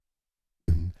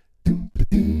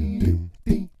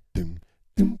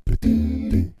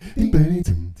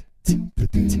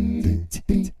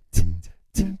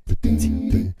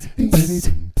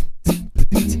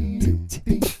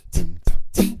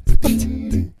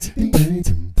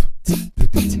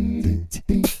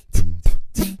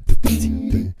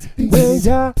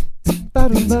ja,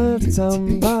 barumba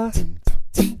samba,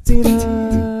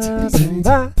 tira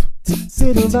samba,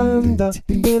 sirumbanda,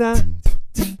 bira,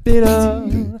 bira,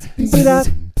 bira,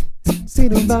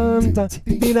 sirumbanda,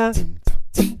 bira,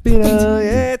 bira,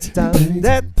 eta,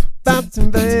 det,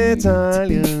 batzen beta,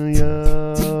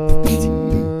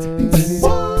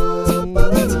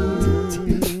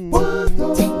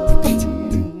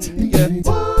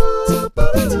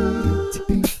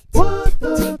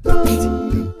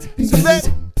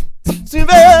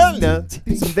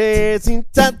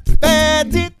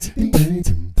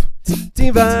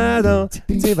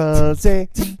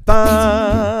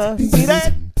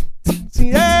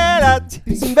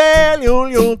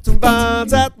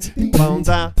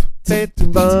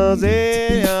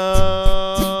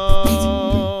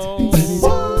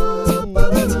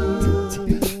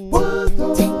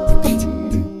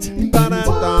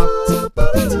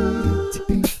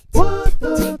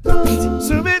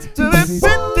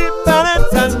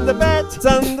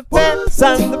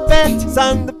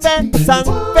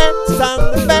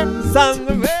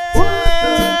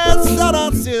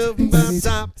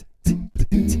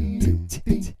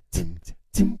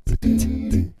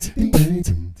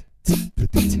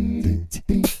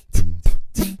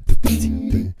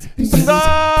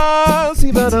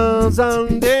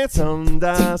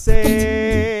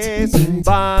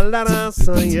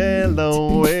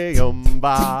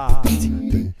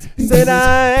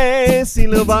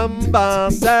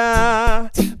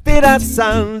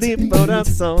 Sandi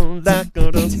corazón, la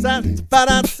corazón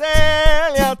para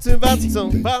celia tu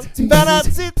batón, para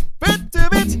sit, bitte,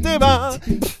 bitte, ba.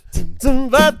 Zum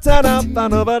Batara,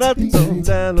 Panobaraton,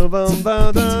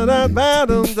 Dalubamba, da,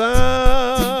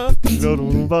 Badunda,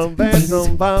 Lurubam,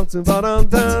 Betum, Bantum,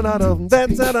 Badam,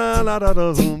 Betara,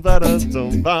 Ladum,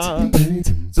 Badatum, Ba,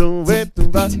 Zum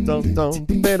Vetum, Batum,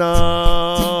 Beda.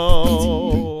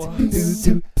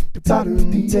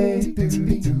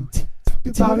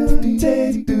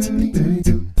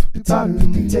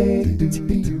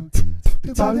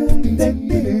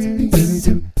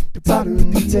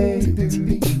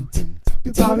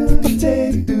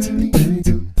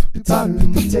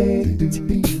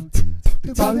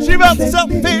 She wants some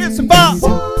peace and bar.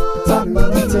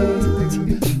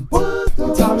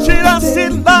 She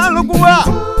doesn't love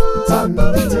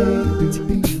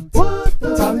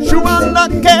she wanna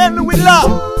get with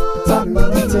love.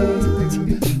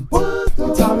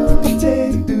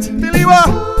 Believer.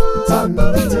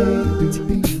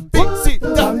 Big seat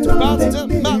down to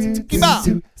bottom, not to give up.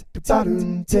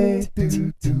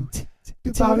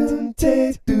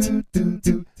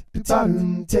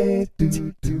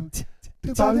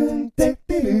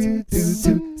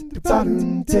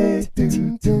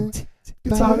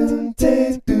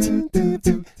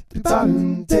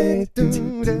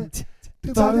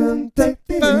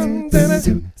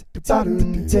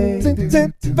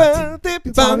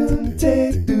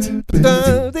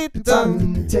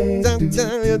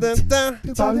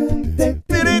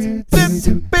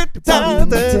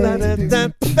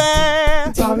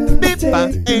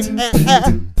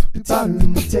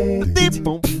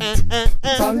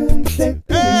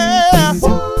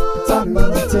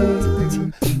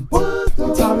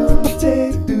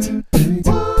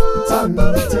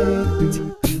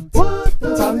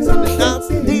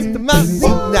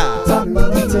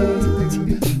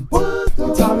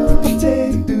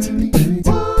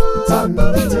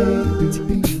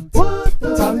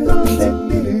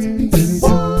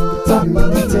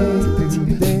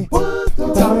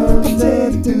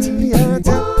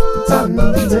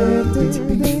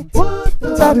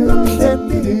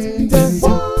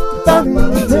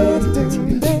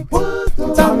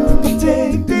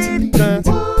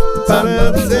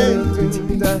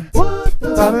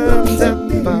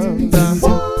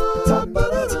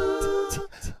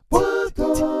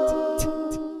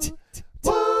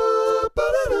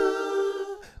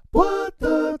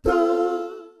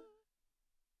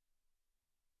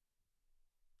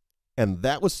 And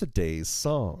that was today's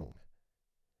song.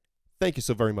 Thank you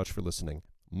so very much for listening.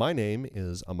 My name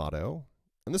is Amato,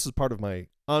 and this is part of my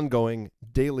ongoing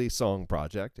daily song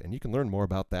project, and you can learn more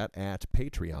about that at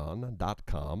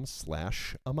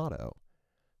patreon.com/Amato.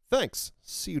 Thanks.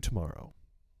 See you tomorrow.